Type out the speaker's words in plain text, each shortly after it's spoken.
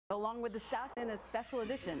Along with the stocks in a special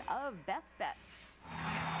edition of Best Bets.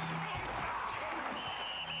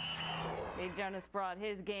 Big Jonas brought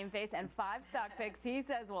his game face and 5 stock picks he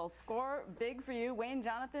says will score big for you. Wayne,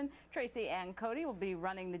 Jonathan, Tracy, and Cody will be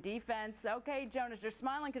running the defense. Okay, Jonas, you're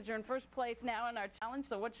smiling because you're in first place now in our challenge.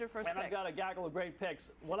 So what's your first pick? I've got a gaggle of great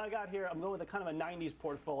picks. What I got here, I'm going with a kind of a 90s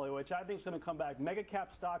portfolio, which I think is going to come back. Mega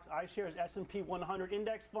cap stocks, iShares S&P 100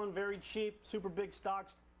 index fund, very cheap, super big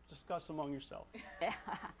stocks. Discuss among yourself. Yeah.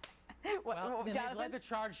 Well, they've led the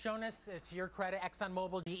charge, Jonas. It's your credit.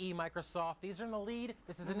 ExxonMobil, GE, Microsoft. These are in the lead.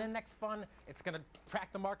 This is an index fund. It's going to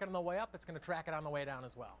track the market on the way up. It's going to track it on the way down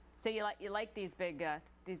as well. So you like these big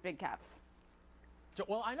caps?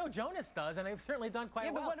 Well, I know Jonas does, and they've certainly done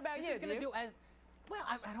quite well. But what about you? This is going to do as well.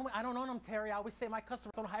 I don't own them, Terry. I always say my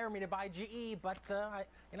customers don't hire me to buy GE, but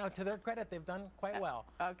to their credit, they've done quite well.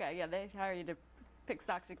 Okay, yeah, they hire you to pick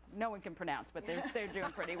stocks no one can pronounce, but they're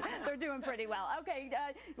doing pretty well. Okay,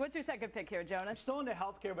 what's your second pick here, Jonas? I'm still into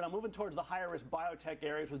healthcare, but I'm moving towards the higher risk biotech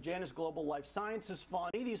areas with Janus Global Life Sciences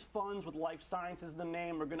Fund. Any of these funds with life sciences in the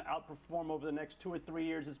name are going to outperform over the next 2 or 3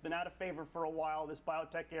 years. It's been out of favor for a while, this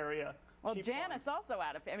biotech area. Well, Janus also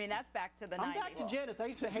out of favor. I mean, that's back to the 90s. I'm back to Janus. I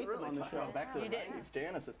used to hate them on the show. Back to the 90s,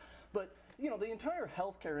 Janus's. But, the entire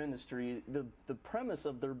healthcare industry, the premise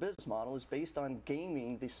of their business model is based on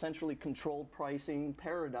gaming the centrally controlled pricing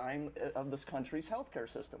paradigm of this country's healthcare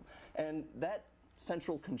system. And that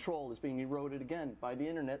central control is being eroded again by the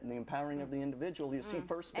internet and the empowering of the individual. You see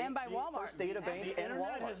First and by Walmart. First Data Bank and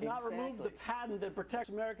Walmart has not removed the patent that protects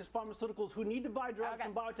America's pharmaceuticals who need to buy drugs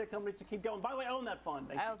from biotech companies to keep going. By the way, I own that fund.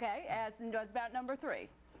 Okay, as about number 3.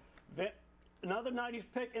 Another 90s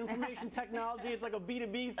pick, information technology. It's like a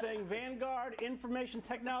B2B thing. Vanguard, information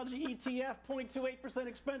technology ETF, 0.28%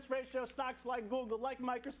 expense ratio. Stocks like Google, like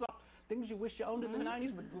Microsoft. Things you wish you owned in the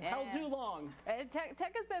 90s, but held too long. Tech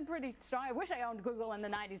has been pretty strong. I wish I owned Google in the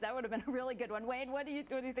 90s. That would have been a really good one. Wayne, what do you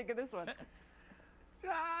think of this one?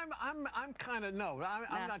 I'm kind of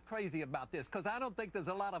I'm not crazy about this because I don't think there's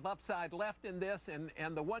a lot of upside left in this,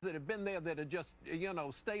 and the ones that have been there that are just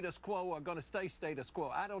status quo are going to stay status quo.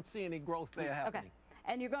 I don't see any growth there happening. Okay.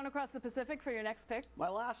 And you're going across the Pacific for your next pick? My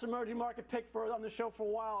last emerging market pick on the show for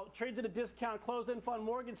a while. Trades at a discount, closed-end fund,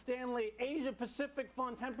 Morgan Stanley, Asia Pacific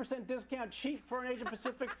fund, 10% discount, cheap for an Asia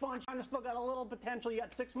Pacific fund. China still got a little potential. You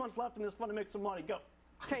got 6 months left in this fund to make some money. Go.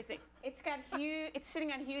 Tracy. It's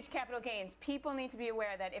sitting on huge capital gains. People need to be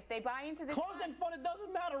aware that if they buy into this closed-end fund, it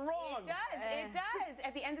doesn't matter. Wrong. It does.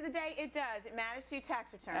 At the end of the day, it does. It matters to your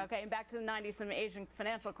tax return. Okay, and back to the 90s, some Asian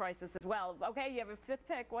financial crisis as well. Okay, you have a 5th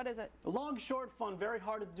pick. What is it? The long-short fund, very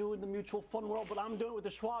hard to do in the mutual fund world, but I'm doing it with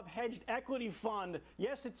the Schwab Hedged Equity Fund.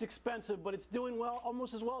 Yes, it's expensive, but it's doing well,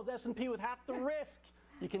 almost as well as S&P with half the risk.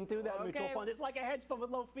 You can do that in mutual fund. It's like a hedge fund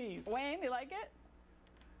with low fees. Wayne, you like it?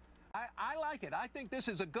 I like it. I think this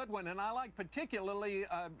is a good one, and I like particularly,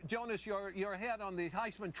 Jonas, your head on the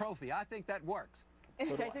Heisman Trophy. I think that works.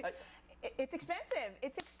 Tracy? It's expensive.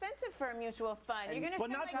 It's expensive for a mutual fund. You're going to but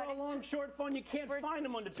not for a long-short fund. You can't find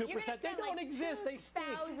them under 2%. They don't exist. They stink.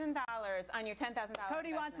 $1,000 on your $10,000.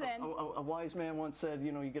 Cody wants in. A wise man once said,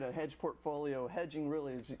 you get a hedge portfolio. Hedging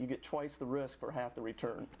really is you get twice the risk for half the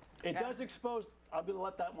return. It does expose. I'm going to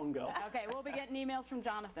let that one go. Okay, we'll be getting emails from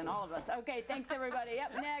Jonathan, all of us. Okay, thanks, everybody.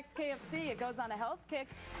 Up next, KFC. It goes on a health kick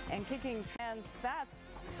and kicking trans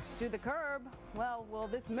fats to the curb. Well, will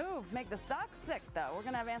this move make the stock sick, though? We're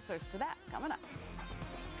going to have answers to that coming up.